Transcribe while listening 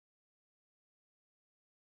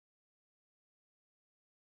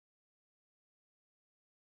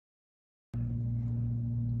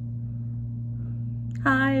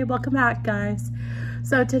Hi, welcome back, guys.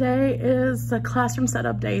 So today is the classroom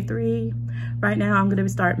setup day 3. Right now I'm going to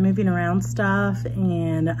start moving around stuff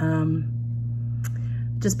and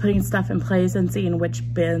just putting stuff in place and seeing which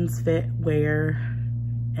bins fit where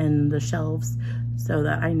in the shelves so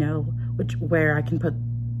that I know where I can put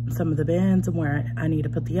some of the bins and where I need to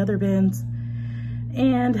put the other bins,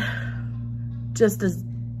 and just to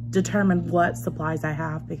determine what supplies I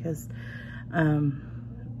have, because I'm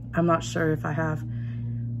not sure if I have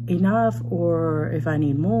enough or if I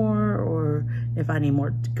need more, or if I need more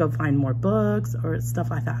to go find more books or stuff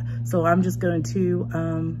like that. So I'm just going to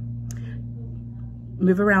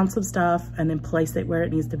move around some stuff and then place it where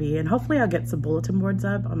it needs to be, and hopefully I'll get some bulletin boards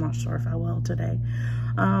up. I'm not sure if I will today.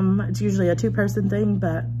 It's usually a 2-person thing,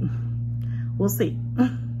 but we'll see.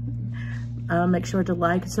 Make sure to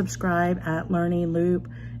like and subscribe at Learning Loop,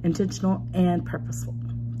 Intentional and Purposeful.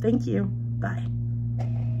 Thank you. Bye.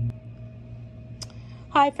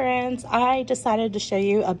 Hi friends, I decided to show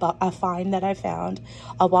you a find that I found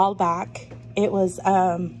a while back. It was,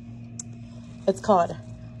 it's called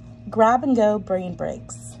Grab and Go Brain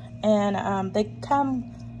Breaks. And they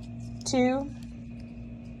come 2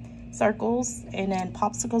 circles and then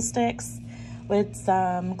popsicle sticks with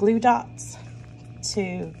some glue dots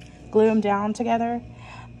to glue them down together.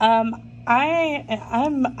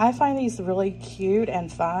 I find these really cute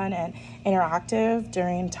and fun and interactive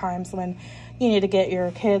during times when you need to get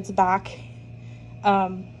your kids back,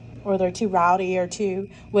 or they're too rowdy or too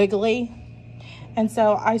wiggly. And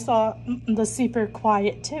so I saw the super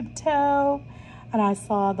quiet tiptoe, and I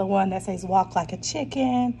saw the one that says walk like a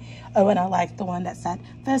chicken. Oh, and I like the one that said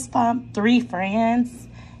fist bump, 3 friends.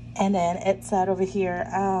 And then it said over here,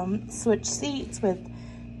 switch seats with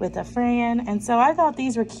a friend. And so I thought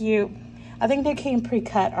these were cute. I think they came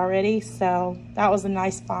pre-cut already, so that was a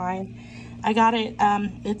nice find. I got it,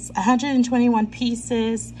 it's 121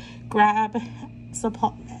 pieces, grab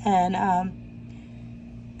supply, and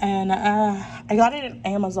I got it at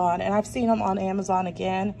Amazon, and I've seen them on Amazon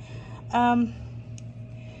again. And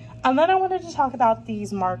then I wanted to talk about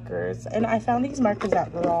these markers, and I found these markers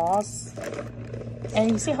at Ross, and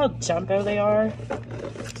you see how jumbo they are?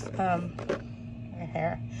 Right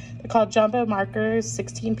here. They're called jumbo markers,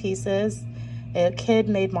 16 pieces, a Kid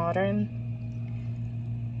Made Modern.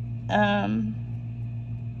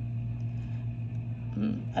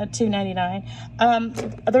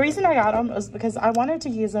 $2.99. The reason I got them was because I wanted to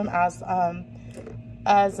use them as an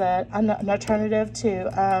alternative to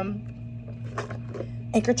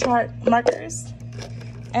anchor chart markers,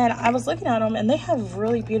 and I was looking at them, and they have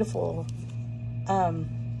really beautiful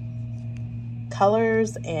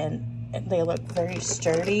colors, and they look very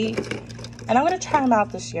sturdy, and I'm going to try them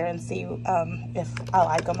out this year and see if I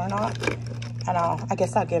like them or not. And I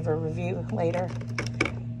guess I'll give a review later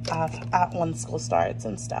when school starts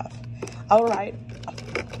and stuff. I'll write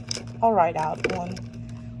out one.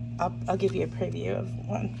 I'll give you a preview of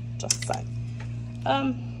one, just a sec.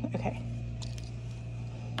 Okay.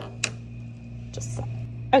 Just a sec.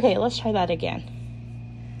 Okay, let's try that again.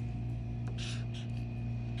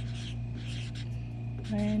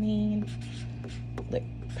 Learning Loop.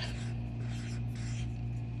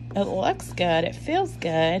 It looks good. It feels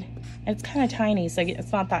good. It's kind of tiny, so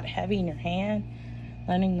it's not that heavy in your hand.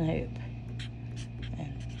 Learning Loop.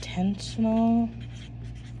 Intentional.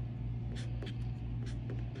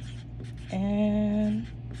 And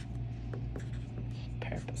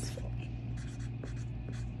purposeful.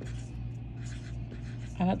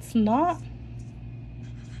 And it's not.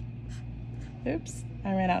 Oops,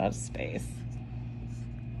 I ran out of space.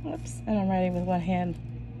 Oops, and I'm writing with one hand.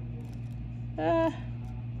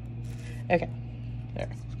 Okay, there.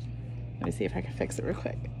 Let me see if I can fix it real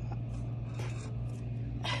quick.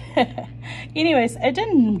 Anyways, it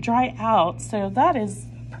didn't dry out, so that is a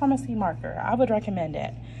promising marker. I would recommend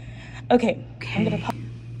it. Okay. I'm gonna pop.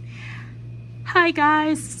 Hi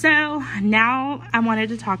guys, so now I wanted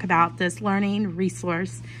to talk about this learning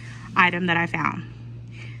resource item that I found.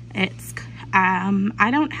 It's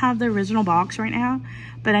I don't have the original box right now,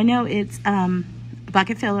 but I know it's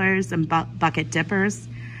bucket fillers and bucket dippers.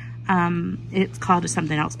 It's called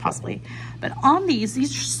something else possibly, but on these are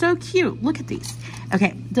so cute. Look at these.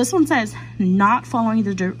 Okay, this one says not following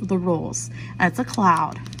the rules. It's a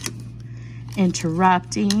cloud,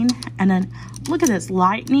 interrupting, and then look at this,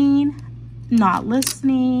 lightning, not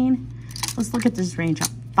listening. Let's look at this raindrop,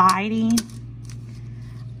 fighting.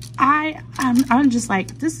 I'm just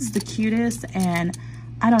like, this is the cutest, and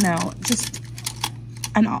I don't know, just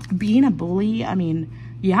being a bully. I mean,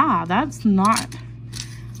 yeah, that's not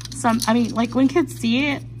I mean, like when kids see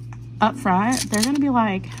it up front, they're gonna be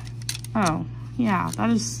like, oh yeah,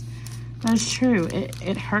 That's true.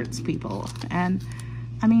 It hurts people. And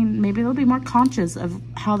I mean, maybe they'll be more conscious of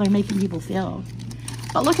how they're making people feel.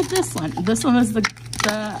 But look at this one. This one is the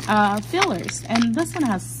fillers. And this one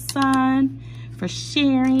has sun for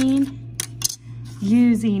sharing,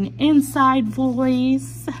 using inside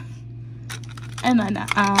voice. And then,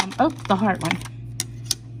 oh, the heart one.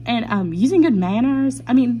 And using good manners.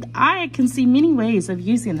 I mean, I can see many ways of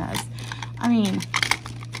using this. I mean,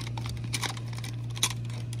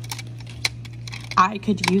 I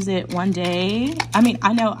could use it one day. I mean,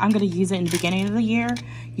 I know I'm going to use it in the beginning of the year,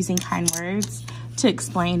 using kind words to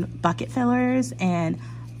explain bucket fillers and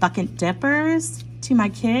bucket dippers to my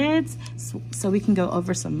kids, so we can go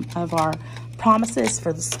over some of our promises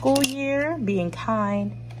for the school year, being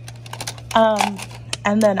kind.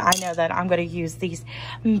 And then I know that I'm going to use these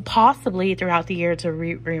possibly throughout the year to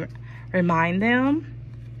remind them,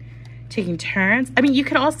 taking turns. I mean, you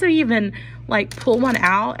could also even like pull one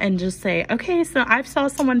out and just say, okay, so I saw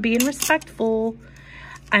someone being respectful.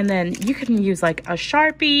 And then you can use like a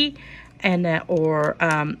Sharpie and or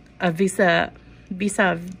a Visa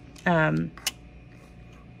the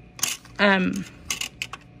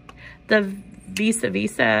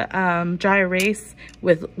Visa dry erase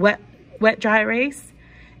with wet dry erase,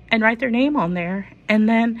 and write their name on there, and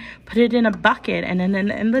then put it in a bucket, and then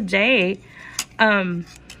in the day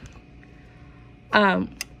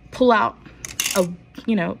pull out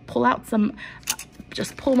some,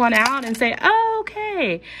 just pull one out and say, oh,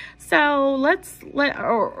 okay, so let's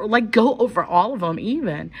go over all of them,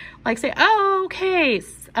 even like say, oh, okay,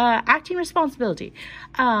 acting responsibility,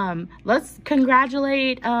 let's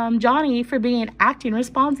congratulate Johnny for being acting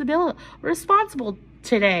responsible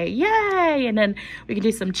today, yay. And then we can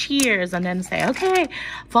do some cheers, and then say, okay,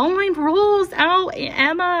 following rules. Oh,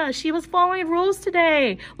 Emma, she was following rules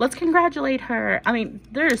today, let's congratulate her. I mean,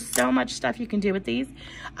 there's so much stuff you can do with these.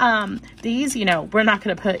 These, you know, we're not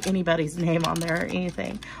going to put anybody's name on there or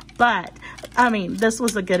anything, but I mean, this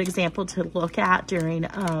was a good example to look at during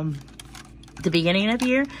the beginning of the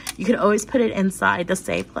year. You could always put it inside the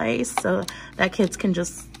safe place so that kids can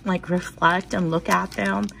just like reflect and look at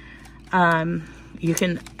them. You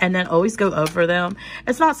can, and then always go over them.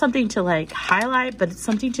 It's not something to like highlight, but it's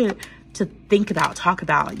something to think about, talk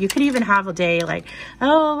about. You could even have a day like,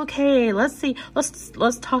 oh, okay, let's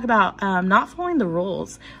talk about not following the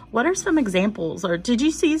rules. What are some examples? Or did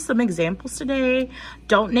you see some examples today?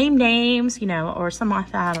 Don't name names, you know, or something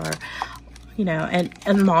like that. Or, you know,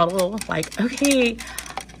 and model like, okay,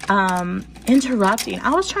 interrupting.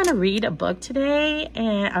 I was trying to read a book today,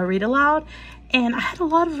 and I read aloud, and I had a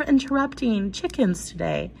lot of interrupting chickens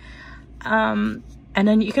today. And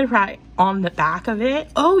then you could write on the back of it.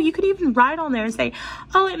 Oh, you could even write on there and say,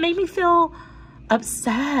 oh, it made me feel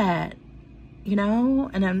upset, you know,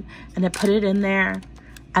 and then put it in there.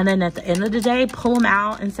 And then at the end of the day, pull them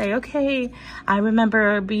out and say, okay, I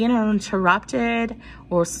remember being interrupted,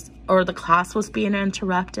 or the class was being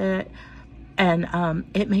interrupted, and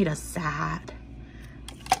it made us sad.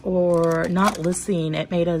 Or not listening, it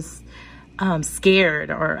made us scared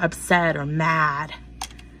or upset or mad.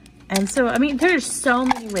 And so, I mean, there's so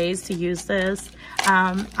many ways to use this.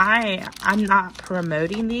 I'm not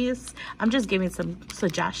promoting these. I'm just giving some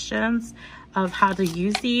suggestions of how to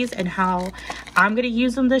use these and how I'm going to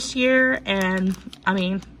use them this year. And I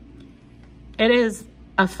mean, it is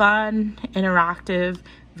a fun, interactive,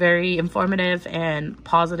 very informative and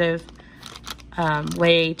positive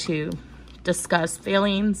way to discuss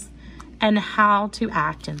feelings and how to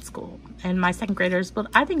act in school. And my second graders,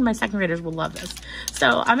 I think my second graders will love this.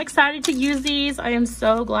 So I'm excited to use these. I am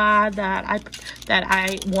so glad that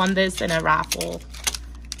I won this in a raffle,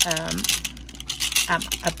 a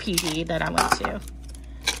PD that I went to.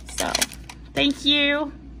 So thank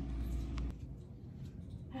you.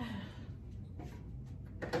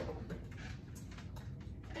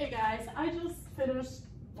 Hey guys, I just finished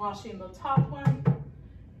washing the top one,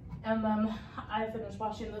 and then I finished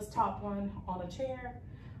washing this top one on a chair.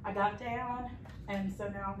 I got down, and so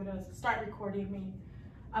now I'm gonna start recording me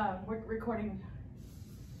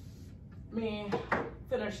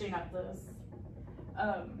finishing up this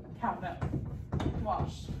cabinet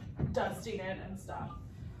wash, dusting it and stuff.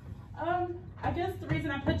 I guess the reason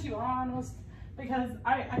I put you on was because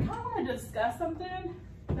I kind of want to discuss something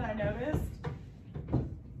that I noticed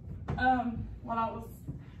when I was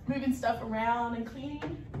moving stuff around and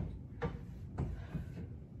cleaning.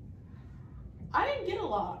 I didn't get a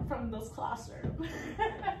lot from this classroom.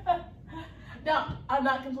 No, I'm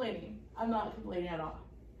not complaining. I'm not complaining at all.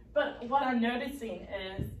 But what I'm noticing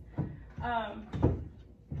is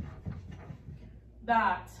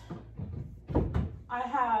that I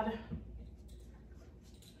had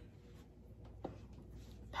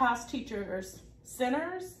Past Teachers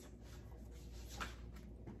Centers,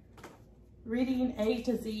 Reading A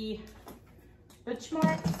to Z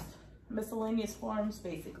benchmarks, miscellaneous forms,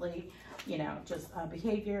 basically, you know, just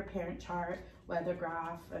behavior, parent chart, weather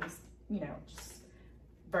graph, and, you know, just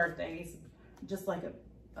birthdays, just like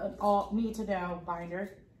an all need to know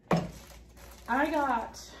binder. I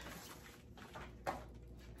got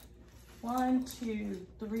 1, 2,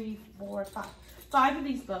 3, 4, 5 of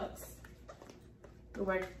these books.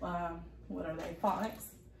 What are they? Phonics.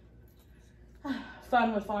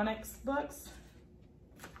 Fun with Phonics books.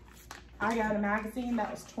 I got a magazine that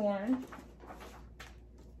was torn.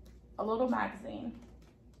 A little magazine.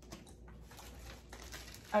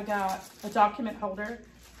 I got a document holder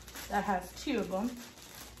that has 2 of them.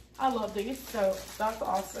 I love these, so that's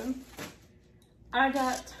awesome. I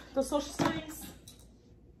got the social studies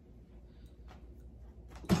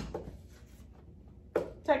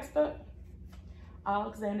textbook,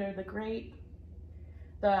 Alexander the Great,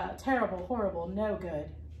 The Terrible, Horrible, No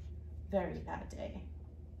Good, Very Bad Day,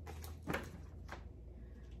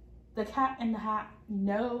 The Cat in the Hat,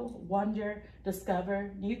 No Wonder,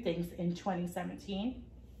 Discover New Things in 2017,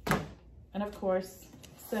 and of course,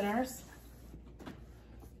 Sinners,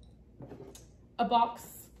 a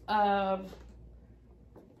box of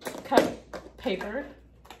cut paper,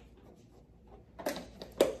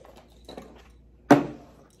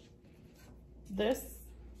 this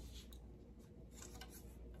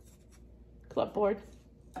clipboard,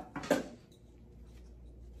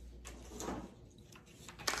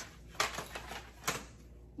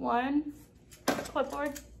 one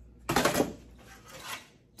clipboard,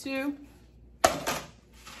 2,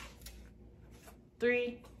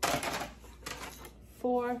 3,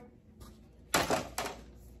 4.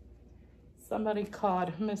 Somebody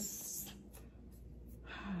called Miss,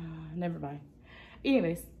 never mind.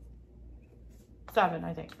 Anyways, 7,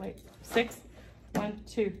 I think. Wait, 6. 1,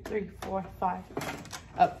 2, 3, 4, 5.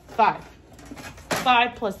 Oh, 5.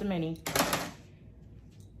 5 plus the mini.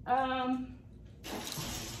 Of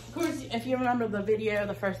course, if you remember the video,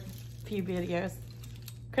 the first few videos,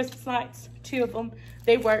 Christmas lights, 2 of them.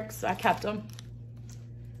 They work, so I kept them.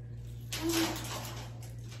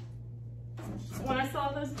 When I saw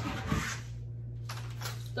this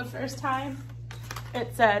the first time,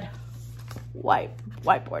 it said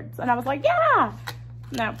whiteboards, and I was like, yeah.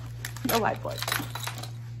 No whiteboard.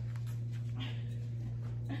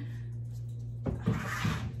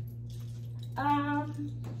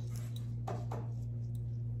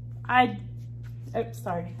 Oops,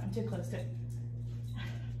 sorry, I'm too close to it.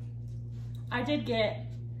 I did get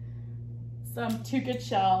 2 good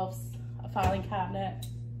shelves, a filing cabinet,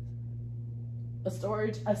 a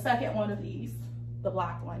storage, a second one of these, the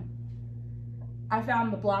black one. I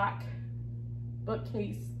found the black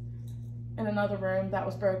bookcase in another room that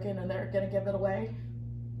was broken, and they're gonna give it away.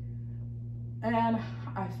 And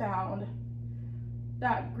I found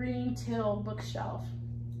that green teal bookshelf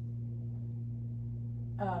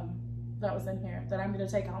that was in here that I'm gonna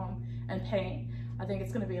take home and paint. I think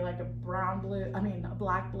it's gonna be like a black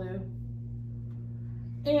blue.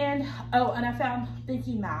 And, oh, and I found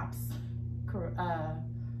Thinking Maps,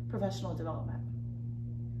 professional development.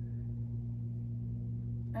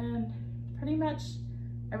 And pretty much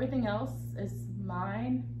everything else is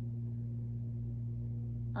mine.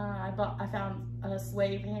 I found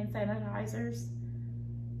Swave hand sanitizers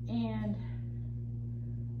and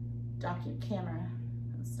document camera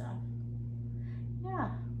and stuff.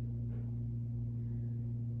 Yeah.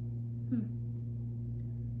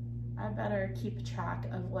 I better keep track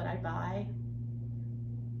of what I buy,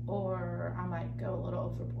 or I might go a little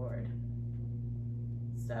overboard.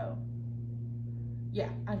 So yeah,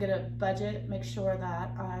 I'm gonna budget, make sure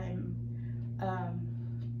that I'm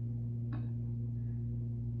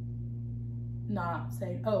not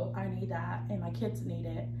saying, oh, I need that and my kids need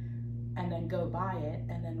it, and then go buy it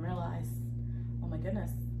and then realize, oh my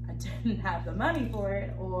goodness, I didn't have the money for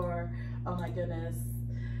it, or oh my goodness,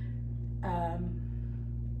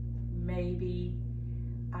 maybe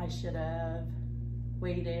I should have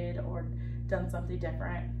waited or done something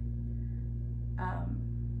different.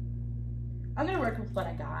 I'm gonna work with what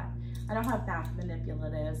I got. I don't have math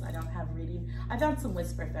manipulatives. I don't have reading. I found some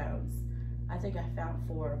whisper phones. I think I found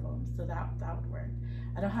 4 of them, so that would work.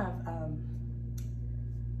 I don't have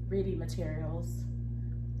reading materials.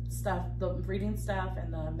 The reading stuff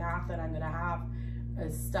and the math that I'm gonna have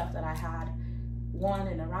is stuff that I had won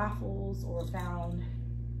in a raffles or found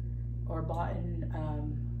or bought in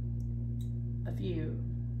a few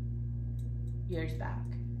years back.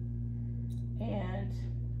 And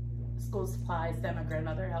school supplies that my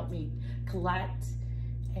grandmother helped me collect,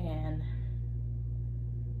 and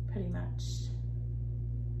pretty much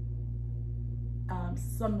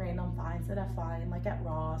some random finds that I find, like at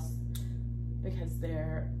Ross, because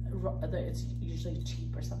it's usually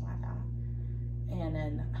cheap or something like that. And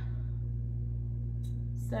then,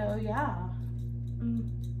 so yeah,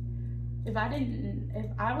 if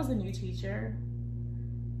I was a new teacher,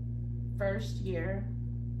 first year,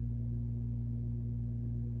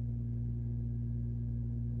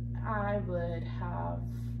 I would have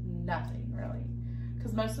nothing really,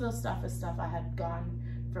 because most of the stuff is stuff I had gone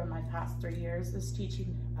from my past 3 years is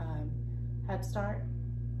teaching Head Start,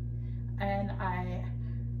 and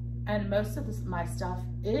most of my stuff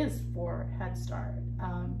is for Head Start,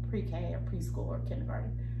 pre-K or preschool or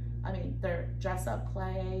kindergarten. I mean, they're dress-up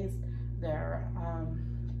plays, they're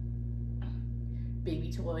baby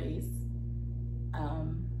toys,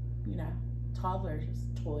 you know, toddlers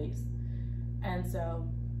toys, and so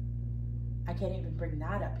I can't even bring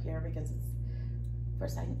that up here because it's for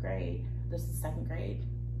 2nd grade. This is 2nd grade.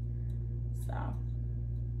 So,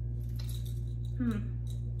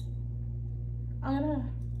 I'm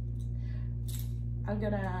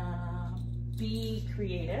gonna be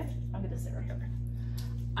creative. I'm gonna sit right here.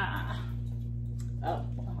 Oh,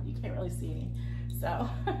 well, you can't really see me. So,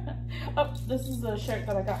 oh, this is a shirt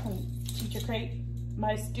that I got from Teacher Crate.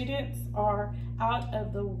 My students are out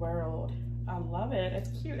of the world. I love it. It's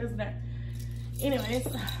cute, isn't it? Anyways,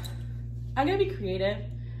 I'm gonna be creative.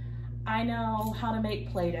 I know how to make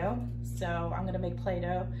Play-Doh, so I'm gonna make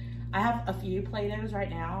Play-Doh. I have a few Play-Dohs right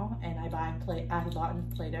now, and I have gotten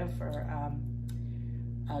Play-Doh for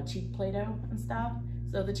cheap Play-Doh and stuff.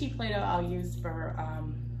 So the cheap Play-Doh I'll use for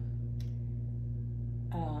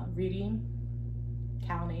reading,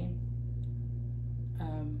 counting,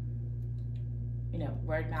 you know,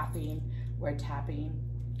 word mapping, word tapping.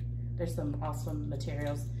 There's some awesome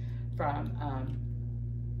materials from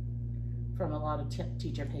a lot of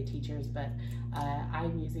teacher pay teachers, but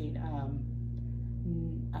I'm using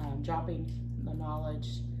Dropping the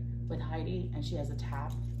Knowledge with Heidi, and she has a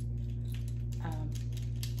tap.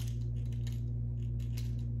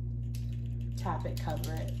 Tap it,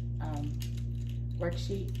 cover it,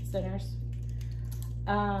 worksheet centers.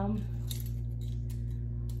 I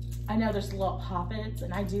know there's a lot of Poppets,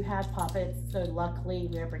 and I do have Poppets, so luckily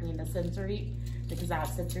we're bringing the sensory, because I have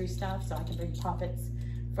sensory stuff, so I can bring Poppets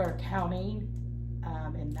for counting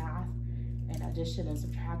and math and addition and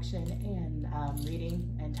subtraction and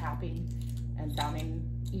reading and tapping and sounding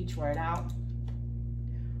each word out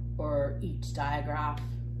or each diagraph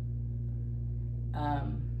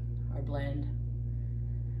or blend.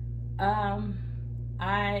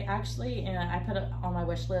 I actually, I put on my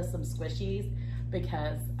wish list some squishies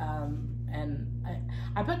because, and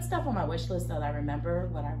I put stuff on my wish list so that I remember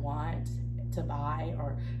what I want to buy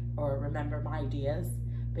or remember my ideas,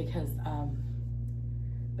 because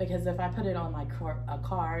if I put it on my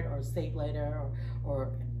card or save later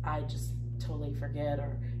or I just totally forget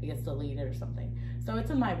or it gets deleted or something. So it's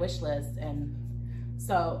in my wish list, and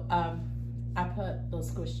so I put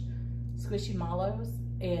those squishy mallows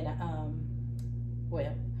in,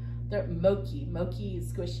 well, they're Moki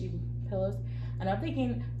squishy pillows, and I'm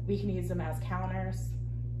thinking we can use them as counters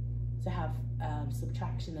to have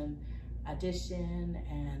subtraction and addition,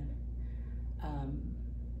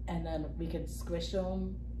 and then we could squish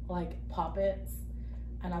them like Poppets,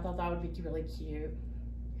 and I thought that would be really cute.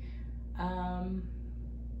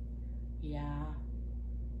 Yeah.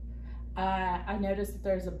 I noticed that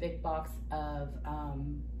there's a big box of,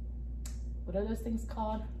 what are those things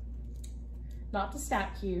called? Not the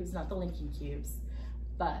Snap Cubes, not the Linking Cubes,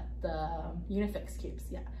 but the Unifix Cubes,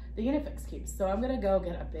 yeah, the Unifix Cubes. So I'm gonna go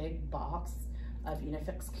get a big box of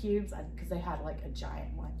Unifix Cubes because they had like a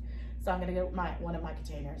giant one. So I'm gonna get one of my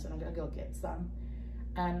containers and I'm gonna go get some.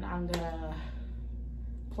 And I'm gonna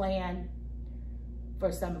plan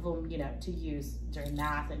for some of them, you know, to use during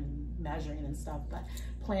math and measuring and stuff, but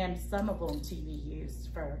plan some of them to be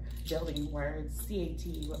used for building words,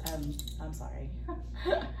 I'm sorry,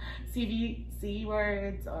 CVC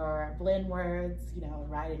words or blend words, you know,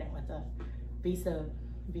 writing it with a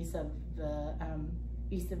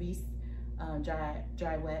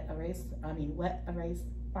wet erase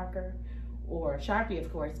marker, or Sharpie,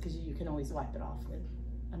 of course, because you can always wipe it off with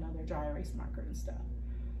another dry erase marker and stuff.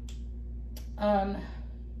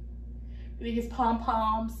 We use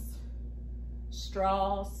pom-poms,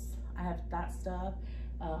 straws, I have that stuff,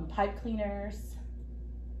 pipe cleaners,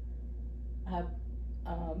 I have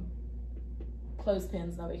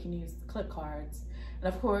clothespins that we can use, clip cards,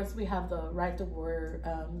 and of course we have the write the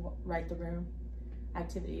room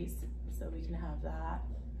activities, so we can have that.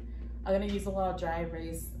 I'm gonna use a lot of dry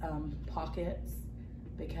erase pockets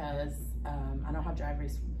because I don't have dry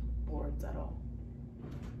erase boards at all.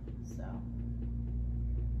 So,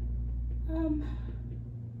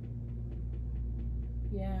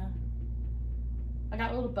 yeah. I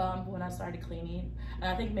got a little bummed when I started cleaning, and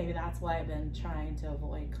I think maybe that's why I've been trying to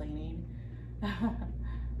avoid cleaning.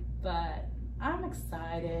 But I'm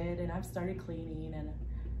excited, and I've started cleaning, and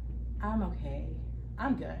I'm okay.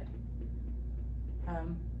 I'm good.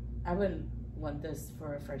 I wouldn't want this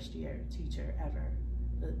for a first year teacher ever.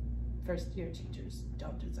 The first year teachers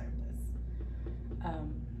don't deserve this.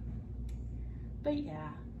 But yeah,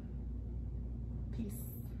 peace.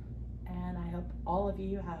 And I hope all of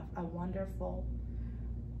you have a wonderful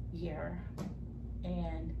year.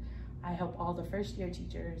 And I hope all the first year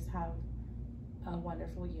teachers have a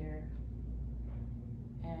wonderful year.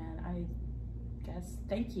 And I guess,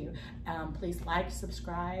 thank you. Please like,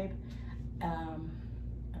 subscribe, and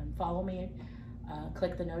follow me.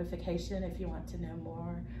 Click the notification if you want to know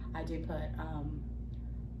more. I do put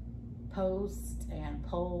posts and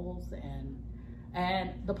polls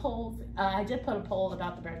and the polls. I did put a poll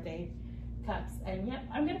about the birthday cups, and yep,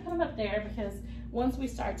 I'm gonna put them up there because once we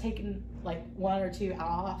start taking like 1 or 2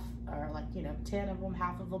 off, or like, you know, 10 of them,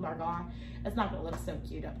 half of them are gone, it's not gonna look so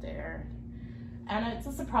cute up there. And it's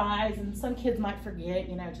a surprise, and some kids might forget,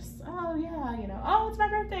 you know, just, oh yeah, you know, oh, it's my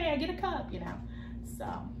birthday, I get a cup, you know.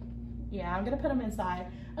 So yeah, I'm gonna put them inside.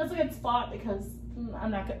 That's a good spot because I'm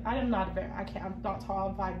not tall,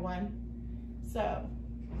 I'm 5'1", so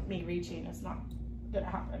me reaching is not gonna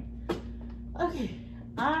happen. Okay,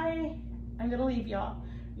 I'm gonna leave y'all.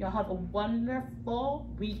 Y'all have a wonderful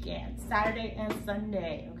weekend, Saturday and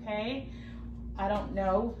Sunday, okay? I don't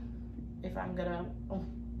know if I'm gonna,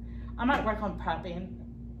 I might work on prepping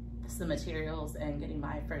some materials and getting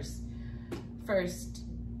my first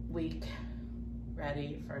week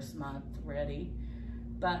ready, first month ready.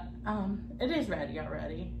 But it is ready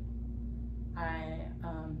already.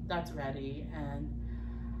 That's ready, and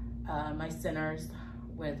my centers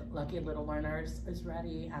with Lucky Little Learners is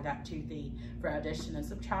ready. I got Toothy for addition and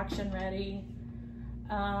subtraction ready.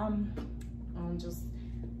 I'm just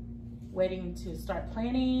waiting to start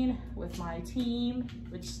planning with my team,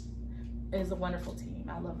 which is a wonderful team.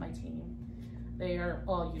 I love my team. They are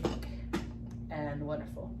all unique and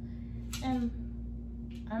wonderful. And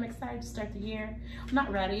I'm excited to start the year. I'm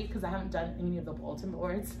not ready because I haven't done any of the bulletin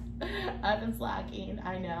boards. I've been slacking,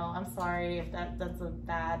 I know. I'm sorry if that's a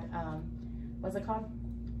bad, what's it called?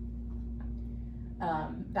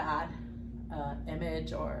 Bad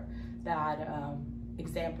image or bad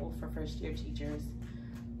example for first year teachers.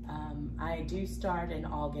 I do start in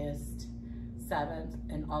August 7th,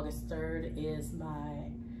 and August 3rd is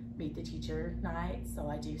my Meet the Teacher night, so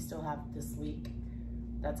I do still have this week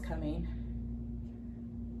that's coming.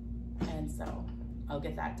 And so I'll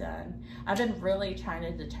get that done. I've been really trying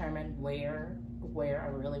to determine where I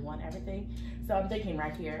really want everything. So I'm thinking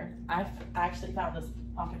right here. I actually found this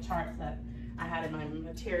pocket chart that I had in my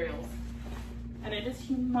materials, and it is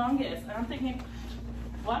humongous. And I'm thinking,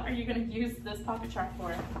 what are you gonna use this pocket chart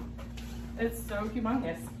for? It's so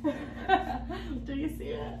humongous. Do you see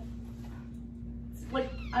it? It's like,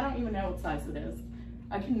 I don't even know what size it is.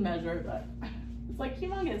 I can measure it, but it's like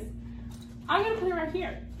humongous. I'm gonna put it right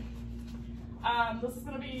here. This is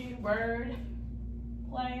gonna be word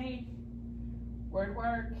play, word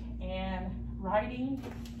work, and writing.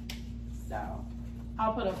 So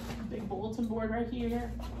I'll put a big bulletin board right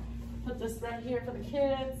here. Put this right here for the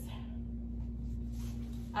kids.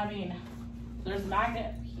 I mean, there's a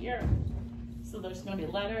magnet here. So there's gonna be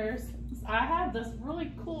letters. I have this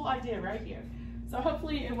really cool idea right here. So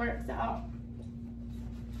hopefully it works out.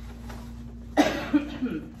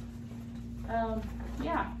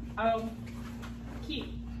 Yeah, I'll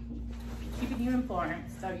keeping you informed.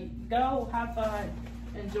 So you go, have fun,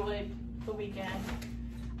 enjoy the weekend.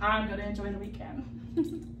 I'm gonna enjoy the weekend.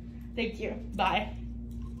 Thank you, bye.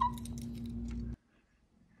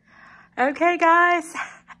 Okay guys,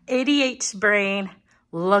 ADH brain,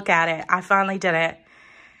 look at it. I finally did it.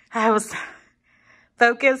 I was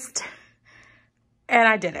focused and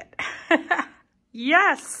I did it.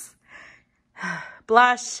 Yes.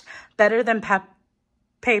 Blush, better than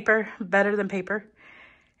paper, better than paper.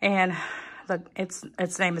 And look,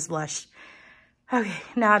 its name is Blush. Okay,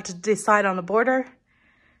 now to decide on the border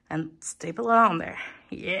and staple it on there.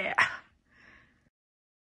 Yeah.